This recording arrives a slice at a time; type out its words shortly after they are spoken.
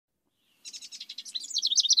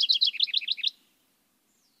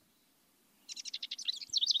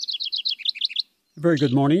Very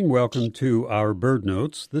good morning. Welcome to our Bird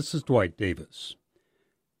Notes. This is Dwight Davis.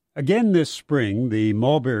 Again this spring, the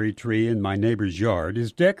mulberry tree in my neighbor's yard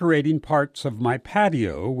is decorating parts of my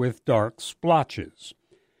patio with dark splotches.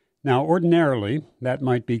 Now, ordinarily, that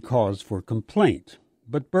might be cause for complaint,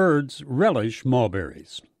 but birds relish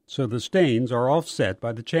mulberries, so the stains are offset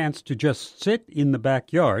by the chance to just sit in the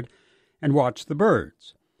backyard and watch the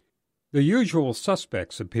birds. The usual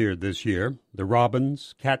suspects appeared this year: the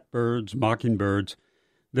robins, catbirds, mockingbirds,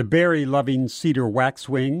 the berry-loving cedar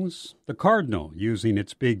waxwings, the cardinal using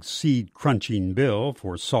its big seed-crunching bill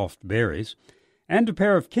for soft berries, and a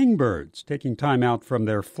pair of kingbirds taking time out from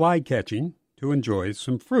their fly-catching to enjoy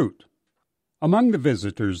some fruit. Among the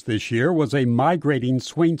visitors this year was a migrating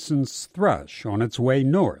Swainson's thrush on its way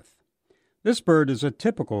north. This bird is a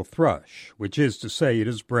typical thrush, which is to say it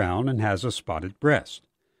is brown and has a spotted breast.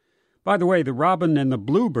 By the way, the robin and the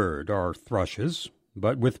bluebird are thrushes,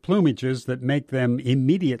 but with plumages that make them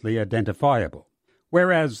immediately identifiable,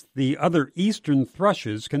 whereas the other eastern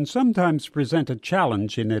thrushes can sometimes present a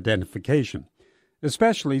challenge in identification,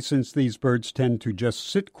 especially since these birds tend to just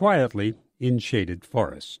sit quietly in shaded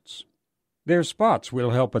forests. Their spots will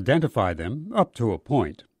help identify them up to a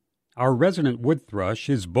point. Our resident wood thrush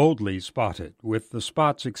is boldly spotted, with the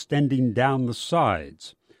spots extending down the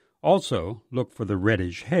sides. Also, look for the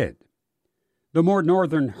reddish head. The more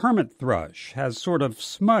northern hermit thrush has sort of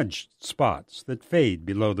smudged spots that fade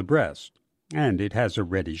below the breast, and it has a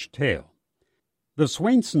reddish tail. The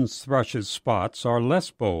Swainson's thrush's spots are less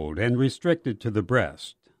bold and restricted to the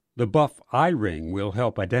breast. The buff eye ring will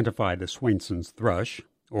help identify the Swainson's thrush,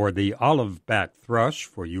 or the olive-back thrush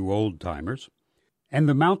for you old-timers. And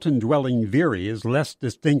the mountain-dwelling veery is less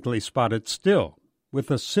distinctly spotted still, with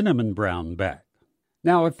a cinnamon-brown back.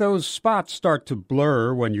 Now, if those spots start to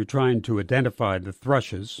blur when you're trying to identify the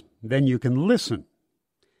thrushes, then you can listen.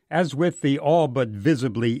 As with the all but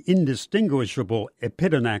visibly indistinguishable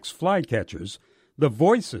Epidonax flycatchers, the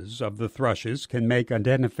voices of the thrushes can make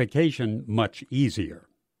identification much easier.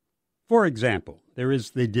 For example, there is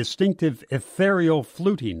the distinctive ethereal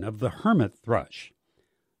fluting of the hermit thrush,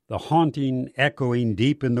 the haunting, echoing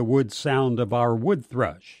deep in the wood sound of our wood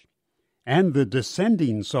thrush, and the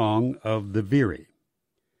descending song of the veery.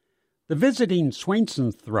 The visiting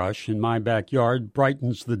Swainson's thrush in my backyard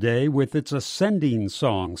brightens the day with its ascending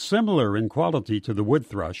song, similar in quality to the wood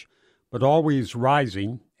thrush, but always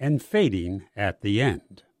rising and fading at the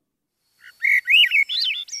end.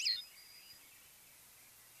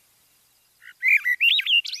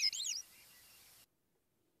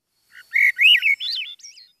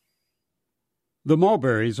 The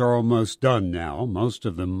mulberries are almost done now, most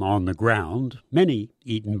of them on the ground, many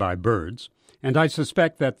eaten by birds, and I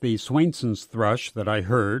suspect that the Swainson's thrush that I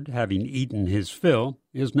heard, having eaten his fill,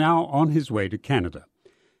 is now on his way to Canada,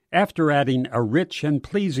 after adding a rich and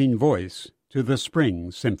pleasing voice to the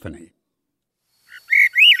spring symphony.